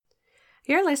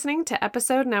You're listening to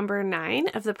episode number 9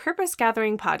 of the Purpose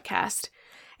Gathering podcast.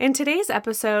 In today's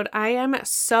episode, I am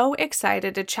so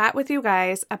excited to chat with you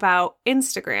guys about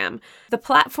Instagram, the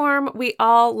platform we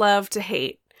all love to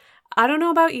hate. I don't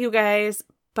know about you guys,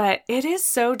 but it is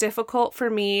so difficult for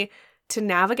me to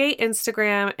navigate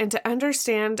Instagram and to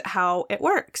understand how it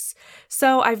works.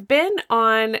 So I've been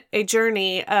on a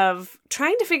journey of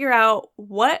trying to figure out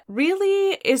what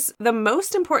really is the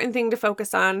most important thing to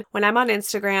focus on when I'm on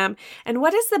Instagram and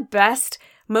what is the best,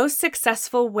 most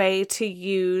successful way to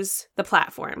use the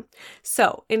platform.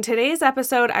 So in today's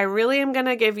episode, I really am going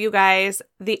to give you guys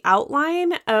the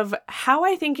outline of how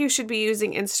I think you should be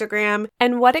using Instagram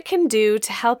and what it can do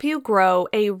to help you grow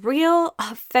a real,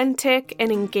 authentic,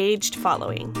 and engaged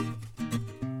following.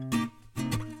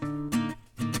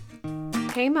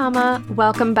 Hey mama,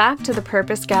 welcome back to the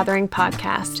Purpose Gathering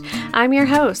podcast. I'm your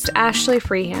host, Ashley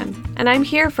Freehan, and I'm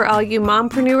here for all you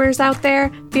mompreneurs out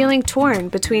there feeling torn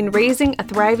between raising a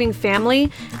thriving family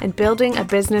and building a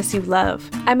business you love.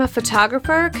 I'm a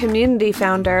photographer, community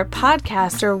founder,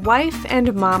 podcaster, wife,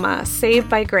 and mama saved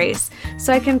by grace,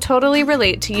 so I can totally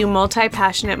relate to you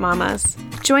multi-passionate mamas.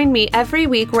 Join me every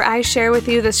week where I share with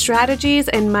you the strategies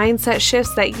and mindset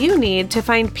shifts that you need to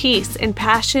find peace and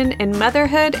passion in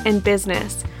motherhood and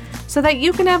business, so that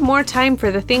you can have more time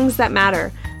for the things that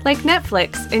matter, like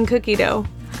Netflix and cookie dough.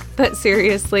 But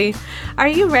seriously, are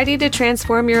you ready to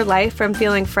transform your life from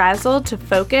feeling frazzled to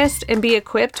focused and be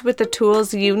equipped with the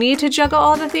tools you need to juggle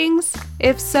all the things?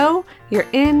 If so, you're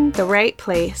in the right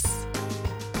place.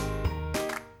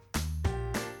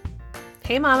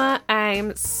 Hey mama,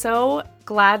 I'm so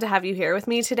glad to have you here with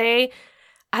me today.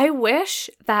 I wish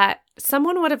that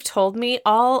someone would have told me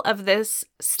all of this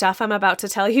stuff I'm about to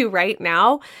tell you right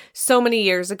now so many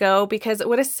years ago, because it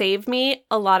would have saved me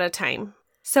a lot of time.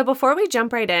 So before we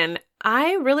jump right in,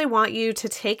 I really want you to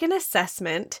take an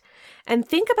assessment and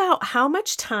think about how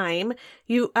much time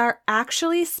you are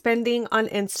actually spending on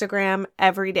Instagram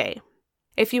every day.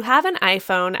 If you have an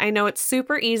iPhone, I know it's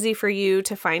super easy for you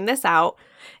to find this out.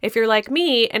 If you're like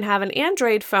me and have an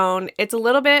Android phone, it's a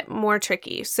little bit more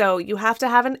tricky. So you have to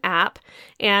have an app,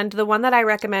 and the one that I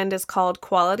recommend is called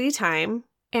Quality Time,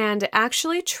 and it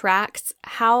actually tracks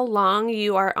how long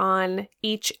you are on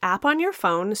each app on your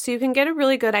phone, so you can get a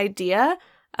really good idea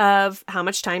of how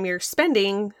much time you're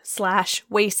spending /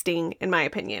 wasting, in my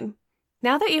opinion.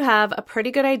 Now that you have a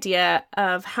pretty good idea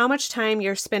of how much time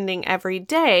you're spending every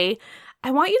day, I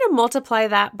want you to multiply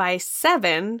that by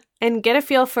 7 and get a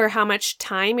feel for how much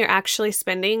time you're actually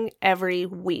spending every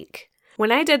week.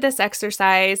 When I did this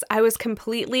exercise, I was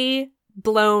completely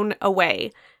blown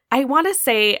away. I want to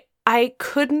say I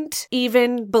couldn't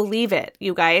even believe it,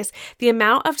 you guys. The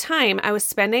amount of time I was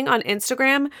spending on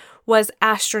Instagram was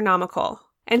astronomical.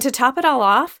 And to top it all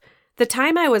off, the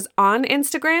time I was on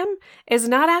Instagram is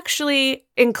not actually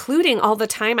including all the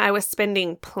time I was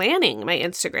spending planning my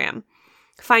Instagram.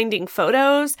 Finding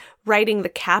photos, writing the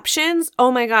captions. Oh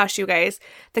my gosh, you guys,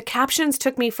 the captions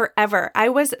took me forever. I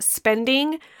was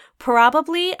spending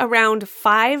probably around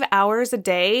 5 hours a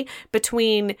day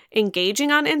between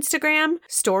engaging on Instagram,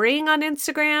 storying on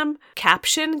Instagram,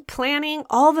 caption planning,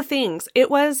 all the things. It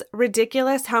was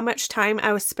ridiculous how much time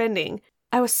I was spending.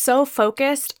 I was so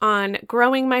focused on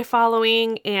growing my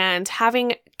following and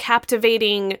having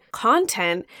captivating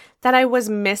content that I was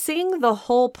missing the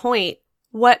whole point.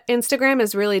 What Instagram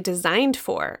is really designed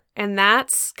for, and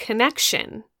that's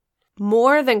connection,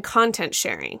 more than content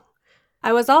sharing.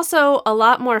 I was also a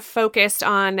lot more focused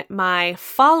on my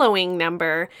following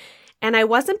number, and I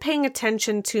wasn't paying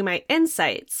attention to my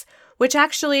insights, which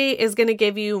actually is going to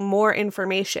give you more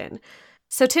information.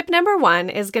 So tip number 1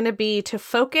 is going to be to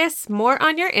focus more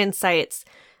on your insights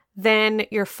than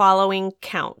your following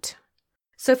count.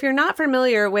 So if you're not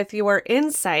familiar with your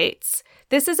insights,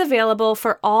 this is available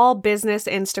for all business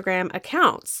Instagram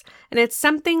accounts, and it's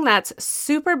something that's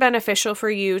super beneficial for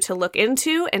you to look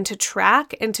into and to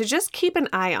track and to just keep an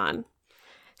eye on.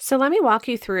 So let me walk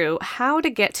you through how to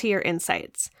get to your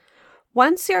insights.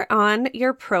 Once you're on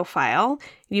your profile,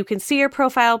 you can see your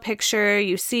profile picture,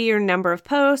 you see your number of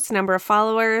posts, number of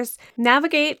followers.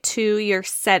 Navigate to your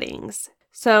settings.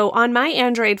 So on my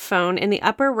Android phone, in the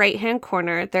upper right-hand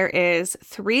corner, there is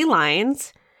 3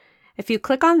 lines. If you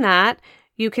click on that,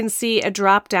 you can see a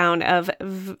drop down of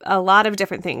a lot of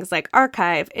different things like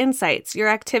archive, insights, your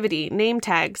activity, name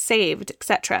tag, saved,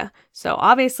 etc. So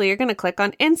obviously you're going to click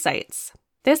on insights.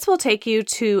 This will take you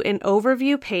to an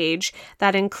overview page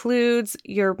that includes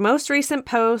your most recent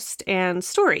post and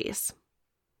stories.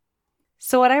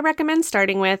 So what I recommend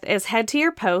starting with is head to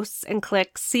your posts and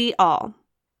click See All.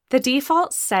 The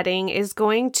default setting is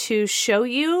going to show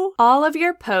you all of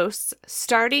your posts,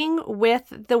 starting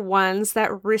with the ones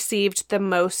that received the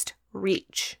most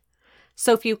reach.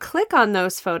 So if you click on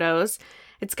those photos,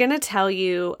 it's going to tell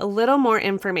you a little more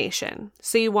information.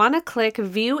 So you want to click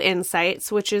View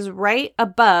Insights, which is right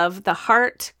above the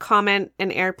heart, comment,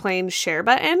 and airplane share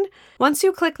button. Once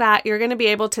you click that, you're going to be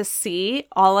able to see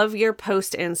all of your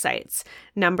post insights.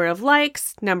 Number of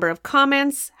likes, number of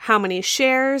comments, how many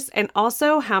shares, and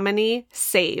also how many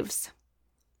saves.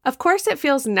 Of course, it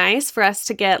feels nice for us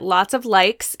to get lots of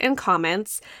likes and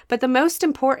comments, but the most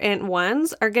important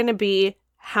ones are going to be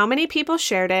how many people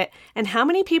shared it, and how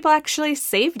many people actually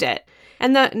saved it.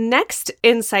 And the next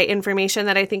insight information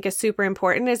that I think is super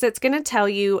important is it's going to tell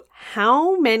you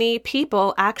how many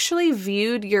people actually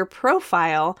viewed your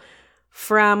profile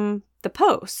from the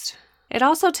post. It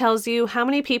also tells you how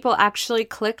many people actually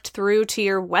clicked through to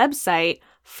your website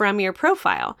from your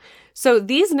profile. So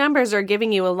these numbers are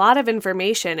giving you a lot of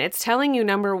information. It's telling you,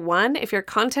 number one, if your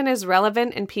content is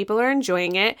relevant and people are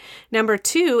enjoying it. Number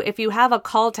two, if you have a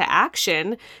call to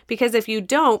action, because if you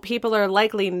don't, people are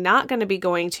likely not going to be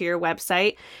going to your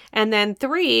website. And then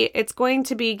three, it's going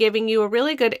to be giving you a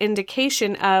really good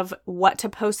indication of what to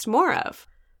post more of.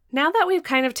 Now that we've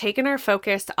kind of taken our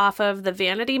focus off of the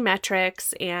vanity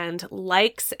metrics and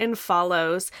likes and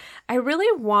follows, I really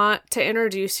want to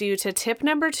introduce you to tip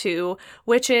number 2,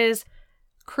 which is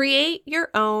create your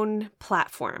own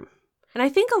platform. And I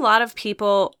think a lot of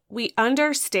people, we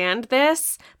understand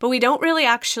this, but we don't really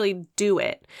actually do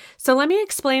it. So let me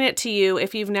explain it to you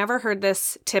if you've never heard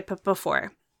this tip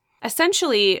before.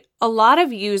 Essentially, a lot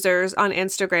of users on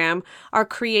Instagram are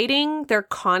creating their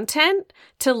content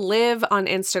to live on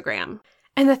Instagram.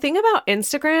 And the thing about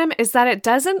Instagram is that it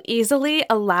doesn't easily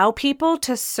allow people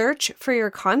to search for your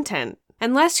content.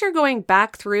 Unless you're going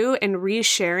back through and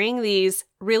resharing these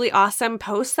really awesome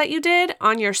posts that you did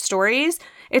on your stories,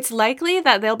 it's likely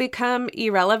that they'll become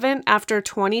irrelevant after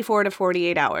 24 to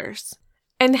 48 hours.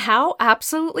 And how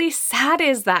absolutely sad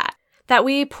is that? That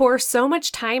we pour so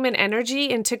much time and energy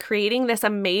into creating this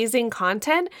amazing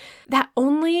content that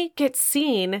only gets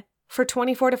seen for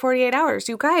 24 to 48 hours.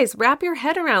 You guys, wrap your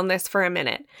head around this for a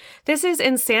minute. This is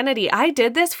insanity. I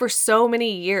did this for so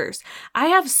many years. I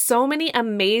have so many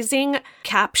amazing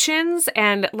captions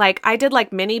and I did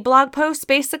mini blog posts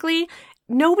basically.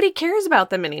 Nobody cares about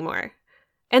them anymore.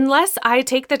 Unless I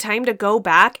take the time to go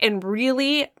back and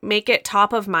really make it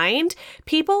top of mind,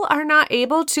 people are not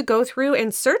able to go through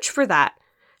and search for that.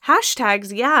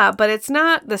 Hashtags, yeah, but it's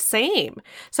not the same.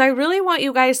 So I really want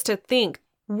you guys to think,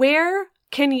 where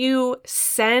can you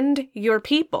send your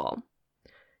people?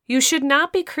 You should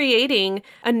not be creating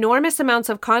enormous amounts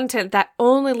of content that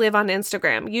only live on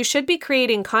Instagram. You should be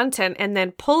creating content and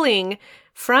then pulling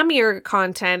from your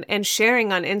content and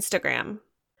sharing on Instagram.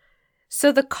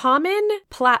 So the common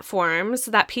platforms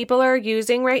that people are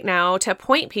using right now to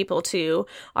point people to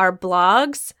are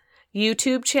blogs,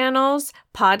 YouTube channels,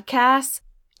 podcasts,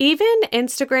 even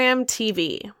Instagram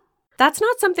TV. That's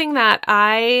not something that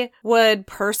I would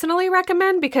personally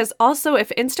recommend because also if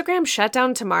Instagram shut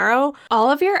down tomorrow,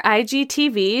 all of your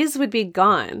IGTVs would be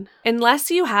gone unless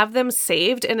you have them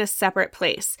saved in a separate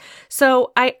place.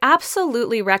 So I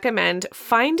absolutely recommend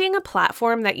finding a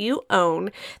platform that you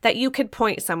own that you could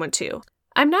point someone to.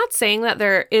 I'm not saying that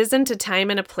there isn't a time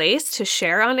and a place to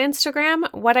share on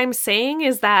Instagram. What I'm saying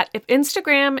is that if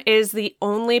Instagram is the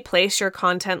only place your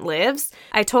content lives,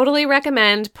 I totally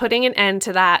recommend putting an end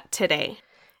to that today.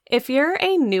 If you're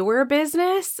a newer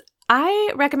business,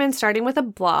 I recommend starting with a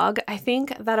blog. I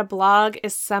think that a blog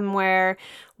is somewhere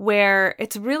where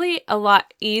it's really a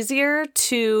lot easier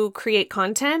to create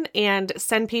content and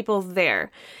send people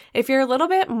there. If you're a little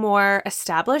bit more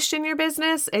established in your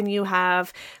business and you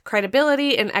have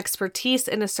credibility and expertise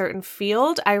in a certain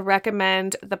field, I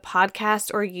recommend the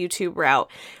podcast or YouTube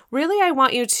route. Really, I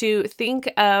want you to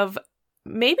think of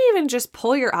maybe even just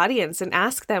pull your audience and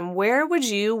ask them, where would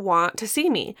you want to see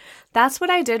me? That's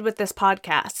what I did with this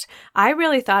podcast. I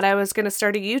really thought I was going to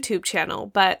start a YouTube channel,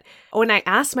 but when I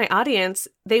asked my audience,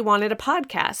 they wanted a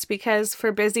podcast because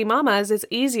for busy mamas, it's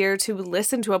easier to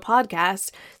listen to a podcast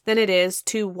than it is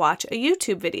to watch a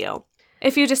YouTube video.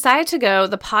 If you decide to go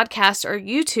the podcast or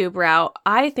YouTube route,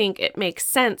 I think it makes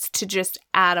sense to just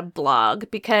add a blog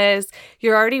because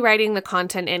you're already writing the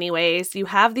content anyways. You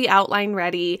have the outline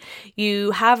ready.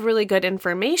 You have really good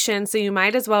information, so you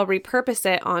might as well repurpose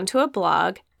it onto a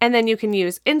blog, and then you can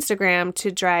use Instagram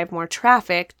to drive more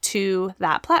traffic to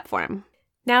that platform.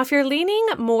 Now, if you're leaning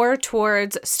more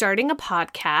towards starting a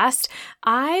podcast,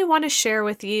 I want to share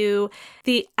with you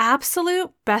the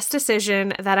absolute best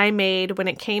decision that I made when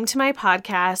it came to my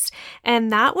podcast,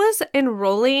 and that was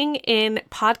enrolling in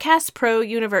Podcast Pro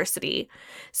University.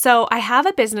 So I have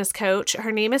a business coach.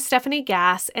 Her name is Stephanie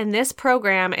Gass, and this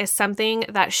program is something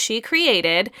that she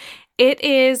created. It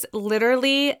is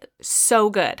literally so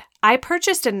good. I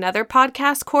purchased another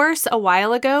podcast course a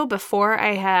while ago before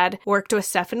I had worked with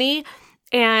Stephanie,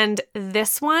 and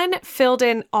this one filled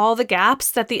in all the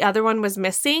gaps that the other one was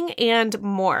missing and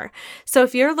more. So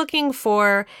if you're looking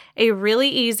for a really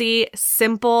easy,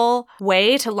 simple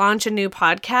way to launch a new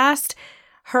podcast,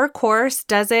 her course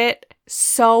does it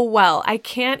so well. I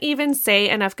can't even say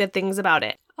enough good things about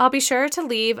it. I'll be sure to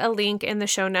leave a link in the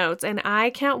show notes, and I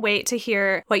can't wait to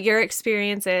hear what your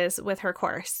experience is with her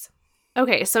course.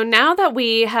 Okay, so now that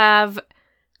we have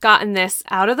gotten this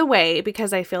out of the way,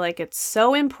 because I feel like it's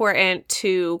so important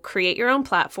to create your own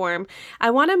platform, I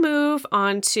want to move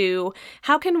on to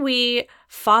how can we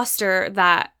foster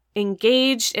that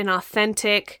engaged and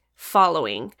authentic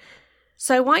following.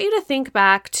 So I want you to think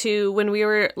back to when we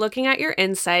were looking at your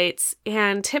insights,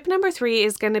 and tip number 3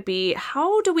 is going to be,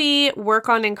 how do we work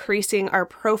on increasing our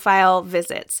profile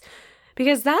visits?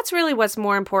 Because that's really what's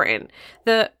more important.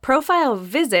 The profile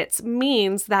visits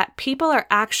means that people are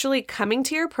actually coming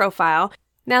to your profile.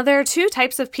 Now, there are 2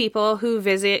 types of people who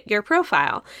visit your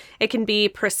profile. It can be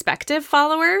prospective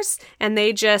followers, and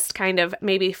they just kind of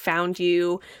maybe found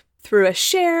you through a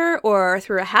share or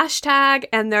through a hashtag,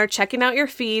 and they're checking out your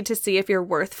feed to see if you're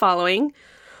worth following.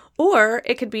 Or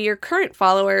it could be your current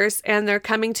followers, and they're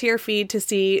coming to your feed to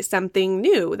see something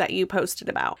new that you posted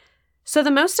about. So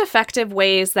the most effective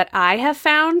ways that I have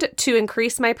found to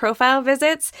increase my profile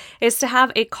visits is to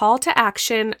have a call to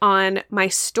action on my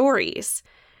stories.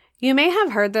 You may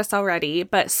have heard this already,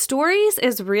 but stories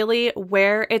is really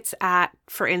where it's at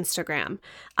for Instagram.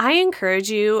 I encourage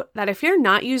you that if you're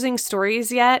not using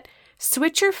stories yet,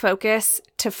 switch your focus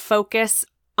to focus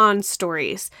on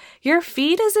stories. Your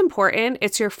feed is important.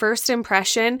 It's your first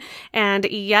impression. And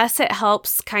yes, it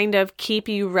helps kind of keep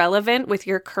you relevant with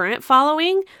your current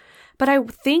following. But I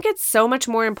think it's so much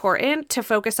more important to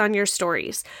focus on your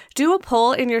stories. Do a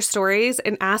poll in your stories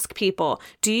and ask people,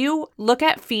 do you look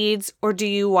at feeds or do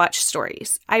you watch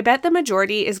stories? I bet the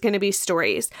majority is going to be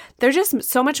stories. They're just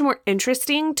so much more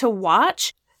interesting to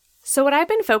watch. So what I've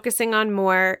been focusing on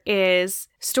more is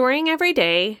storying every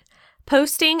day,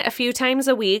 posting a few times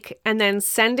a week, and then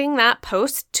sending that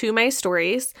post to my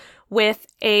stories with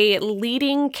a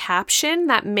leading caption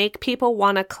that make people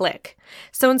want to click.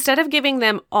 So instead of giving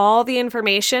them all the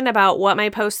information about what my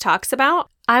post talks about,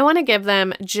 I want to give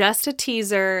them just a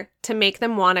teaser to make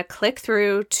them want to click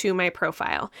through to my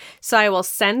profile. So I will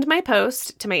send my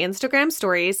post to my Instagram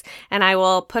stories, and I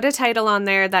will put a title on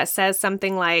there that says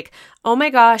something like, "Oh my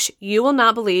gosh, you will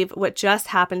not believe what just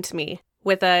happened to me,"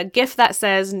 with a GIF that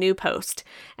says new post.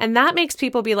 And that makes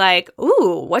people be like,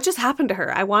 ooh, what just happened to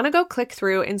her? I want to go click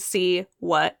through and see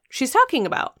what she's talking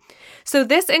about. So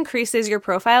this increases your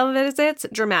profile visits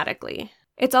dramatically.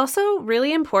 It's also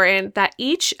really important that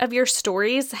each of your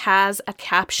stories has a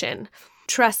caption.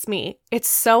 Trust me, it's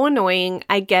so annoying.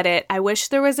 I get it. I wish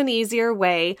there was an easier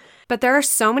way, but there are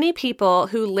so many people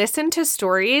who listen to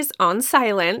stories on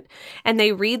silent and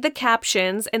they read the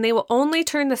captions and they will only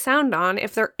turn the sound on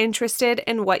if they're interested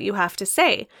in what you have to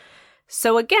say.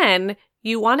 So again,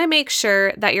 you want to make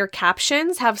sure that your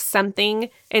captions have something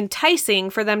enticing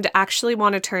for them to actually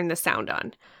want to turn the sound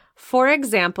on. For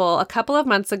example, a couple of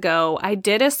months ago, I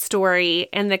did a story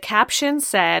and the caption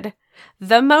said,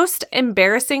 "The most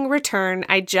embarrassing return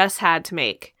I just had to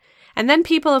make." And then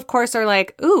people, of course, are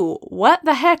like, ooh, what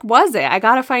the heck was it? I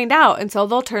gotta find out. And so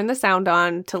they'll turn the sound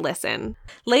on to listen.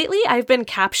 Lately, I've been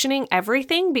captioning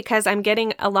everything because I'm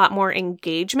getting a lot more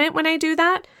engagement when I do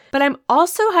that. But I'm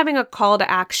also having a call to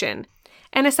action.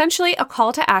 And essentially, a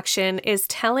call to action is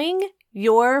telling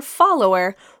your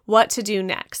follower what to do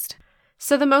next.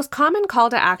 So the most common call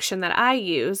to action that I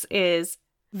use is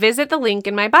visit the link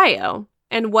in my bio.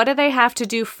 And what do they have to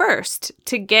do first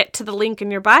to get to the link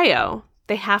in your bio?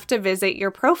 They have to visit your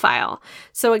profile.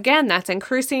 So again, that's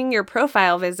increasing your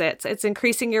profile visits. It's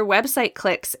increasing your website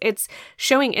clicks. It's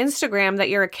showing Instagram that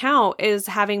your account is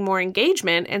having more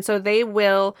engagement. And so they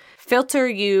will filter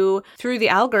you through the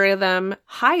algorithm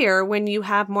higher when you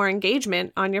have more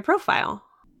engagement on your profile.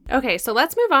 Okay, so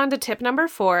let's move on to tip number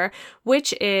 4,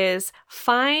 which is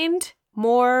find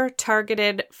more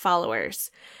targeted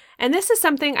followers. And this is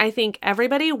something I think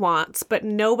everybody wants, but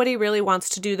nobody really wants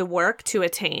to do the work to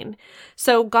attain.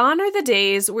 So gone are the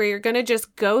days where you're going to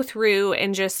just go through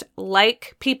and just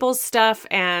like people's stuff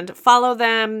and follow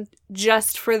them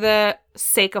just for the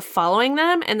sake of following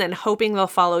them and then hoping they'll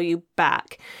follow you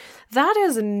back. That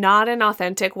is not an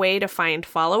authentic way to find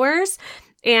followers.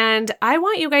 And I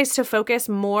want you guys to focus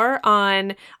more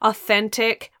on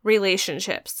authentic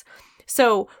relationships.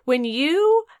 So when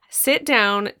you sit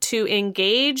down to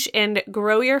engage and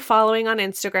grow your following on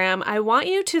Instagram, I want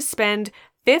you to spend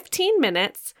 15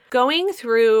 minutes going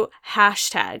through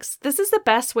hashtags. This is the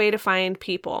best way to find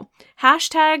people.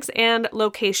 Hashtags and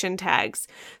location tags.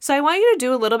 So I want you to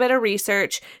do a little bit of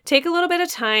research, take a little bit of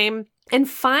time, and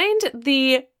find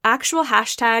the actual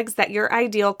hashtags that your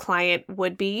ideal client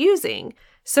would be using.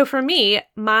 So for me,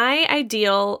 my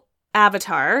ideal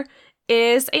avatar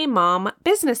is a mom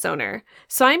business owner.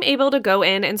 So I'm able to go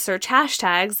in and search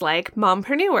hashtags like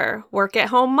mompreneur, work at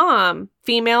home mom,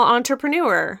 female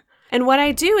entrepreneur. And what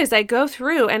I do is I go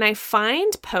through and I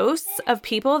find posts of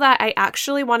people that I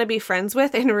actually want to be friends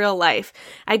with in real life.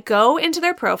 I go into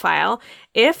their profile.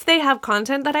 If they have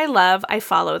content that I love, I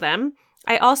follow them.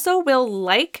 I also will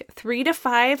like 3 to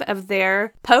 5 of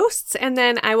their posts, and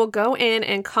then I will go in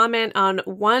and comment on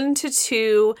 1 to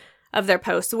 2 of their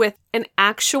posts with an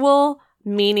actual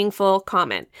meaningful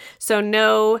comment. So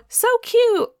no, so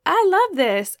cute, I love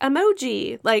this,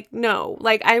 emoji. No,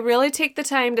 I really take the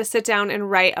time to sit down and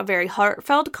write a very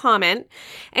heartfelt comment.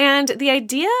 And the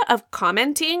idea of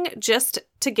commenting, just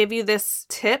to give you this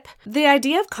tip, the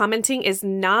idea of commenting is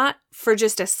not for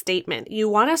just a statement. You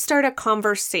want to start a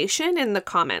conversation in the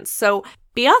comments. So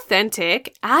be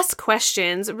authentic, ask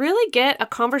questions, really get a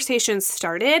conversation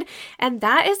started, and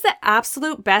that is the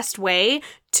absolute best way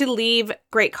to leave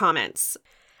great comments.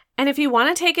 And if you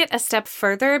want to take it a step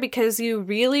further because you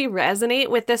really resonate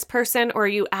with this person or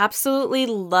you absolutely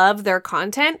love their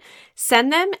content,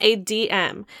 send them a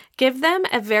DM. Give them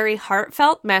a very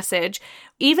heartfelt message.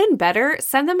 Even better,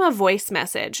 send them a voice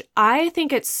message. I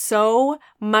think it's so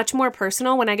much more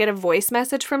personal when I get a voice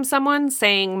message from someone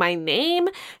saying my name,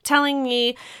 telling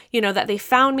me, that they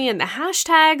found me in the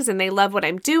hashtags and they love what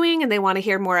I'm doing and they want to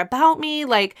hear more about me.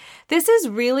 This is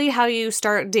really how you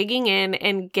start digging in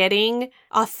and getting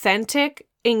authentic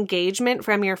engagement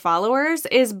from your followers,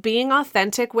 is being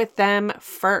authentic with them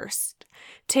first.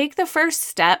 Take the first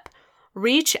step.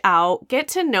 Reach out, get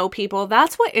to know people.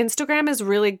 That's what Instagram is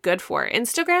really good for.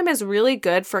 Instagram is really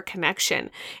good for connection.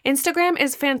 Instagram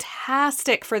is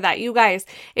fantastic for that. You guys,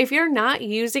 if you're not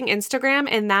using Instagram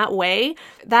in that way,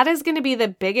 that is going to be the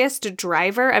biggest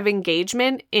driver of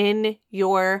engagement in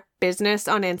your business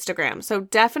on Instagram. So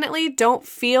definitely don't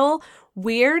feel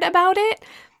weird about it.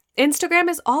 Instagram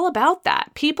is all about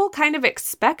that. People kind of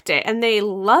expect it and they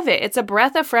love it. It's a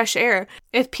breath of fresh air.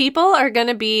 If people are going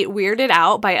to be weirded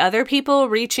out by other people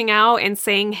reaching out and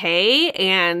saying hey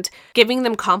and giving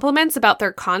them compliments about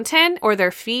their content or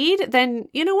their feed, then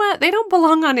you know what? They don't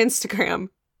belong on Instagram.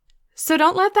 So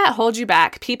don't let that hold you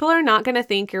back. People are not going to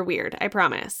think you're weird, I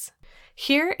promise.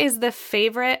 Here is the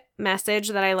favorite message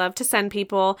that I love to send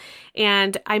people,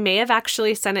 and I may have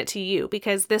actually sent it to you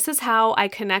because this is how I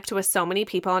connect with so many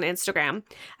people on Instagram.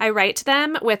 I write to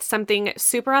them with something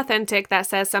super authentic that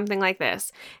says something like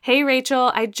this. Hey,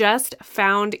 Rachel, I just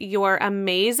found your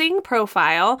amazing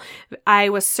profile. I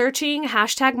was searching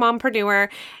 #mompreneur.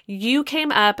 You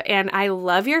came up and I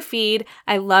love your feed.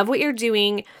 I love what you're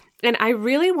doing. And I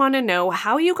really want to know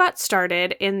how you got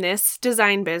started in this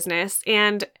design business,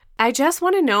 and I just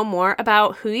want to know more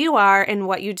about who you are and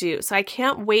what you do. So I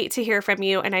can't wait to hear from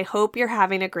you, and I hope you're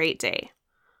having a great day.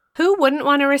 Who wouldn't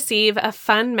want to receive a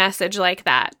fun message like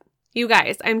that? You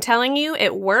guys, I'm telling you,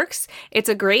 it works. It's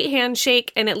a great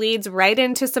handshake, and it leads right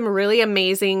into some really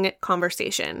amazing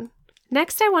conversation.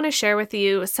 Next, I want to share with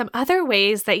you some other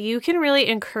ways that you can really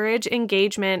encourage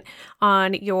engagement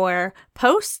on your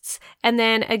posts and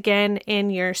then again in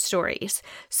your stories.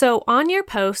 So on your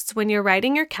posts, when you're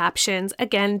writing your captions,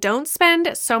 again, don't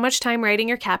spend so much time writing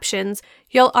your captions.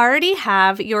 You'll already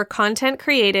have your content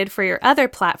created for your other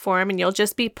platform and you'll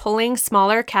just be pulling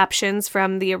smaller captions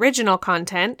from the original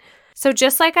content. So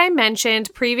just like I mentioned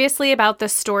previously about the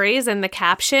stories and the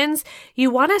captions,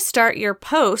 you want to start your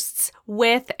posts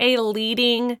with a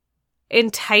leading,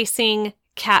 enticing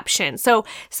caption. So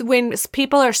when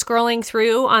people are scrolling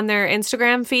through on their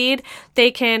Instagram feed,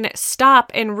 they can stop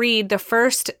and read the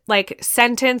first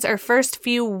sentence or first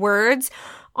few words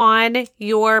on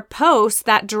your post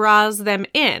that draws them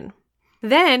in.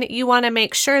 Then you want to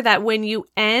make sure that when you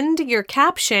end your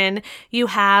caption, you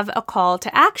have a call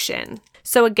to action.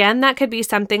 So again, that could be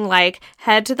something like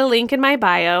head to the link in my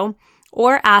bio,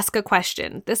 or ask a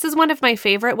question. This is one of my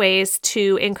favorite ways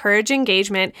to encourage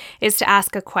engagement is to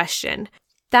ask a question.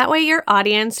 That way your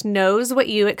audience knows what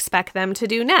you expect them to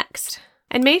do next.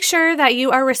 And make sure that you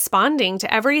are responding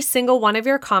to every single one of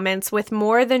your comments with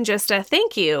more than just a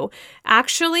thank you.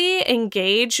 Actually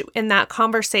engage in that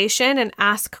conversation and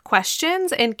ask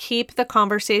questions and keep the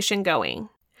conversation going.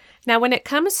 Now, when it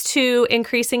comes to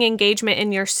increasing engagement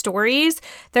in your stories,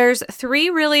 there's 3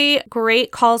 really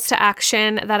great calls to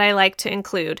action that I like to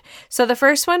include. So the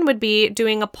first one would be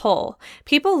doing a poll.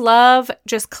 People love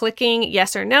just clicking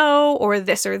yes or no or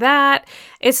this or that.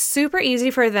 It's super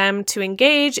easy for them to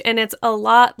engage, and it's a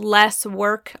lot less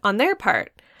work on their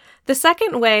part. The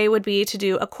second way would be to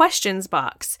do a questions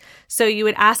box. So you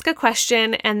would ask a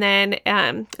question and then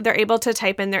they're able to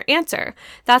type in their answer.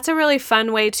 That's a really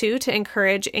fun way too to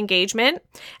encourage engagement.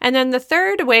 And then the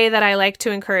third way that I like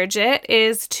to encourage it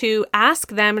is to ask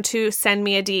them to send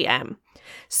me a DM.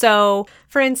 So,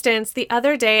 for instance, the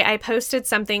other day I posted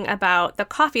something about the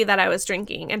coffee that I was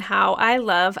drinking and how I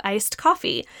love iced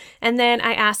coffee. And then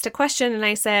I asked a question and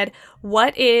I said,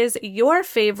 what is your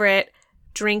favorite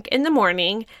drink in the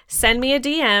morning? Send me a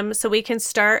DM so we can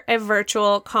start a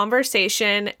virtual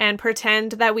conversation and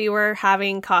pretend that we were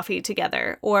having coffee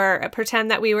together or pretend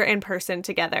that we were in person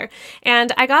together.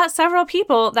 And I got several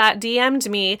people that DM'd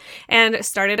me and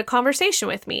started a conversation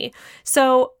with me.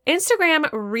 So Instagram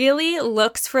really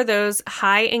looks for those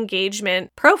high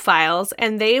engagement profiles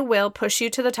and they will push you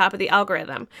to the top of the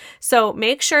algorithm. So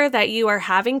make sure that you are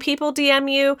having people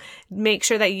DM you, make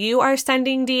sure that you are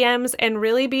sending DMs and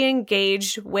really be engaged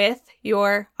with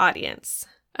your audience.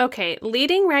 Okay,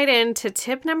 leading right into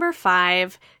tip number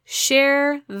 5,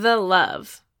 share the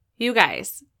love. You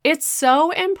guys, it's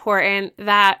so important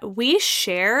that we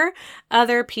share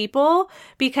other people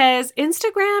because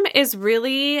Instagram is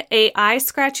really a I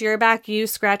scratch your back, you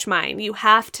scratch mine. You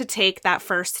have to take that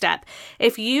first step.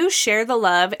 If you share the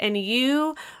love and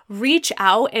you reach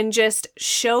out and just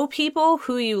show people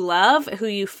who you love, who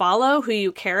you follow, who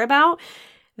you care about,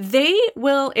 they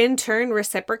will in turn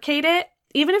reciprocate it,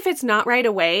 even if it's not right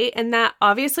away. And that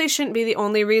obviously shouldn't be the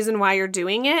only reason why you're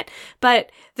doing it.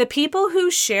 But the people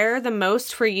who share the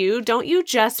most for you, don't you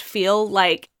just feel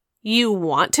like you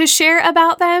want to share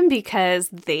about them because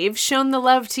they've shown the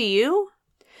love to you?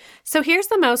 So here's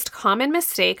the most common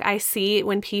mistake I see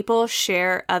when people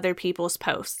share other people's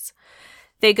posts.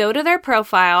 They go to their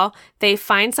profile, they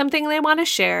find something they want to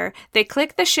share, they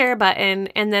click the share button,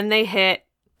 and then they hit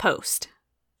post.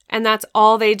 And that's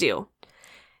all they do.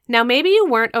 Now, maybe you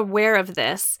weren't aware of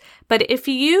this, but if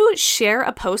you share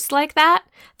a post like that,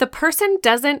 the person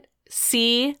doesn't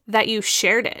see that you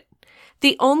shared it.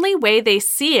 The only way they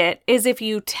see it is if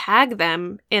you tag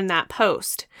them in that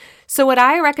post. So what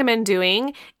I recommend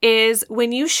doing is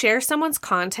when you share someone's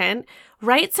content,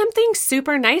 write something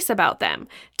super nice about them.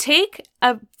 Take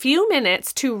a few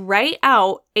minutes to write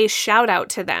out a shout out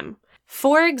to them.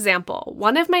 For example,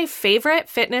 one of my favorite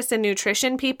fitness and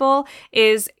nutrition people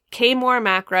is K-More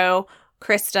Macro,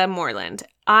 Krista Moreland.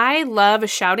 I love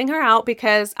shouting her out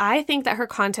because I think that her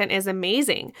content is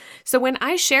amazing. So when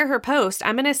I share her post,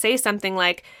 I'm going to say something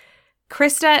like,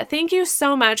 Krista, thank you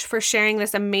so much for sharing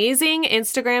this amazing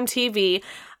Instagram TV.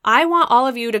 I want all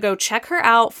of you to go check her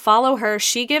out, follow her.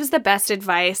 She gives the best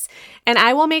advice, and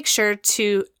I will make sure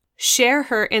to share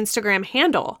her Instagram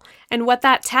handle. And what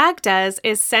that tag does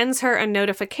is sends her a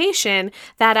notification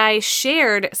that I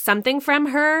shared something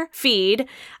from her feed.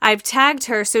 I've tagged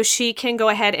her so she can go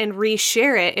ahead and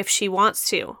reshare it if she wants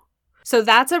to. So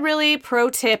that's a really pro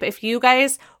tip if you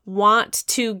guys want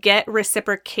to get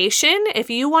reciprocation. If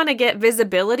you want to get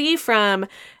visibility from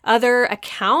other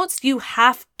accounts, you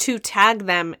have to tag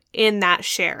them in that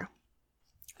share.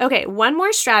 Okay, one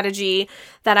more strategy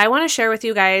that I want to share with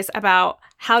you guys about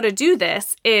how to do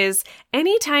this is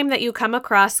anytime that you come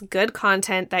across good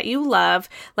content that you love,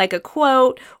 like a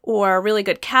quote or a really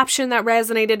good caption that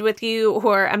resonated with you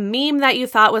or a meme that you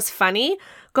thought was funny,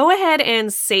 go ahead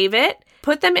and save it.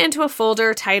 Put them into a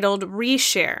folder titled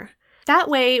Reshare. That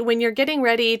way, when you're getting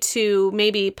ready to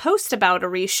maybe post about a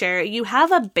reshare, you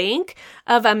have a bank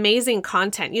of amazing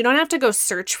content. You don't have to go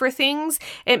search for things.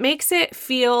 It makes it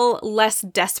feel less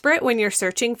desperate when you're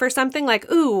searching for something like,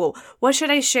 ooh, what should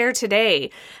I share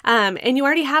today? And you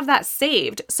already have that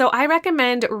saved. So I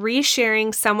recommend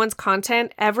resharing someone's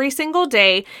content every single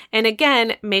day. And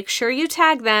again, make sure you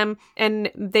tag them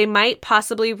and they might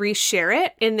possibly reshare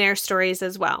it in their stories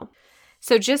as well.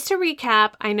 So just to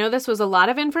recap, I know this was a lot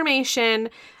of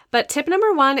information, but tip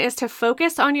number 1 is to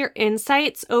focus on your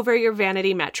insights over your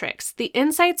vanity metrics. The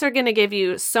insights are going to give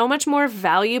you so much more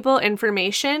valuable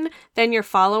information than your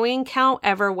following count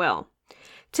ever will.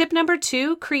 Tip number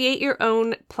 2, create your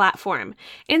own platform.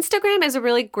 Instagram is a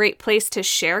really great place to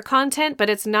share content, but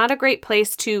it's not a great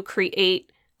place to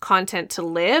create content to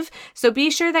live. So be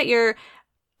sure that you're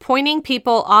pointing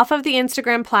people off of the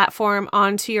Instagram platform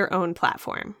onto your own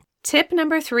platform. Tip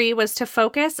number 3 was to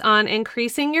focus on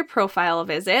increasing your profile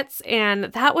visits, and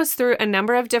that was through a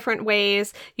number of different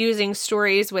ways, using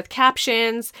stories with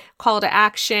captions, call to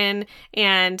action,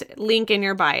 and link in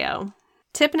your bio.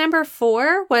 Tip number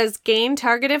 4 was gain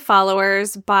targeted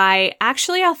followers by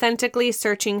actually authentically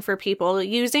searching for people,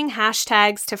 using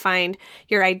hashtags to find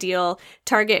your ideal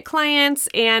target clients,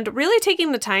 and really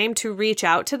taking the time to reach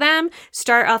out to them,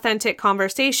 start authentic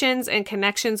conversations and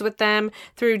connections with them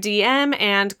through DM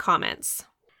and comments.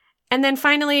 And then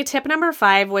finally, tip number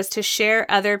 5 was to share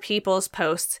other people's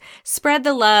posts. Spread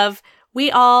the love.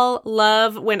 We all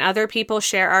love when other people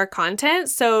share our content,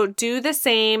 so do the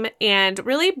same and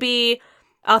really be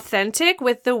authentic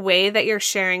with the way that you're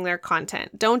sharing their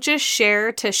content. Don't just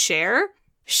share to share.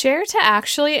 Share to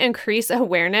actually increase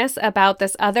awareness about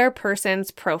this other person's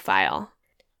profile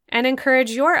and encourage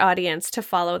your audience to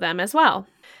follow them as well.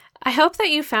 I hope that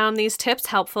you found these tips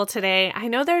helpful today. I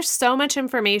know there's so much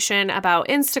information about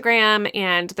Instagram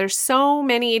and there's so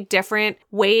many different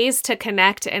ways to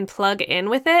connect and plug in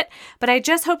with it, but I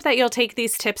just hope that you'll take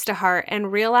these tips to heart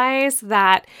and realize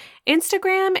that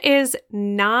Instagram is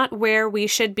not where we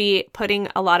should be putting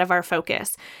a lot of our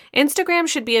focus. Instagram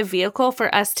should be a vehicle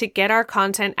for us to get our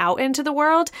content out into the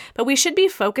world, but we should be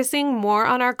focusing more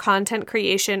on our content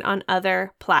creation on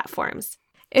other platforms.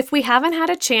 If we haven't had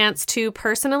a chance to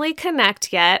personally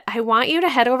connect yet, I want you to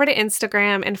head over to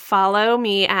Instagram and follow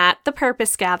me at The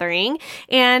Purpose Gathering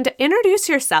and introduce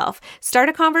yourself. Start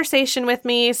a conversation with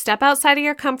me. Step outside of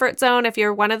your comfort zone if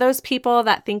you're one of those people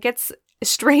that think it's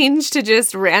strange to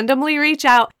just randomly reach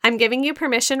out. I'm giving you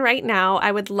permission right now.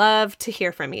 I would love to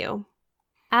hear from you.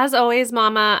 As always,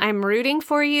 Mama, I'm rooting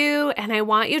for you, and I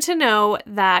want you to know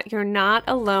that you're not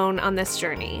alone on this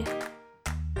journey.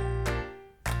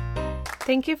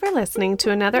 Thank you for listening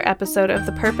to another episode of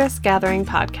the Purpose Gathering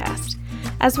podcast.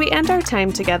 As we end our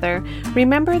time together,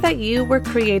 remember that you were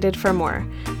created for more.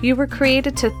 You were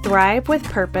created to thrive with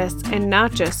purpose and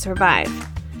not just survive.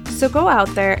 So go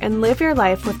out there and live your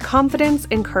life with confidence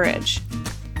and courage.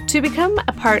 To become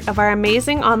a part of our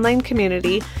amazing online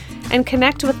community and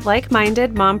connect with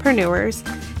like-minded mompreneurs,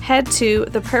 head to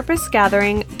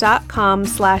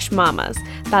thepurposegathering.com/mamas.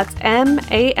 That's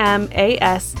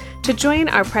MAMAS to join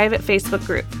our private Facebook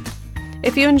group.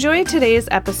 If you enjoyed today's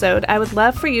episode, I would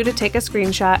love for you to take a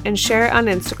screenshot and share it on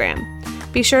Instagram.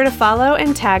 Be sure to follow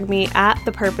and tag me at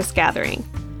The Purpose Gathering.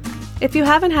 If you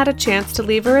haven't had a chance to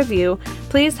leave a review,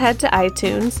 please head to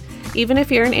iTunes, even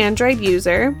if you're an Android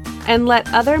user, and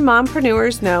let other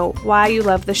mompreneurs know why you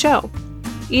love the show.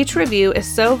 Each review is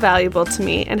so valuable to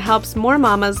me and helps more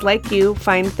mamas like you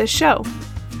find this show.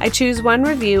 I choose one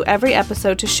review every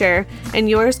episode to share, and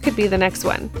yours could be the next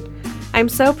one. I'm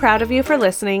so proud of you for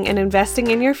listening and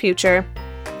investing in your future.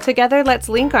 Together, let's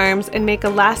link arms and make a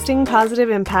lasting positive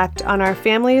impact on our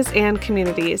families and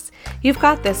communities. You've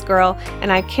got this, girl, and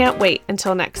I can't wait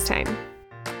until next time.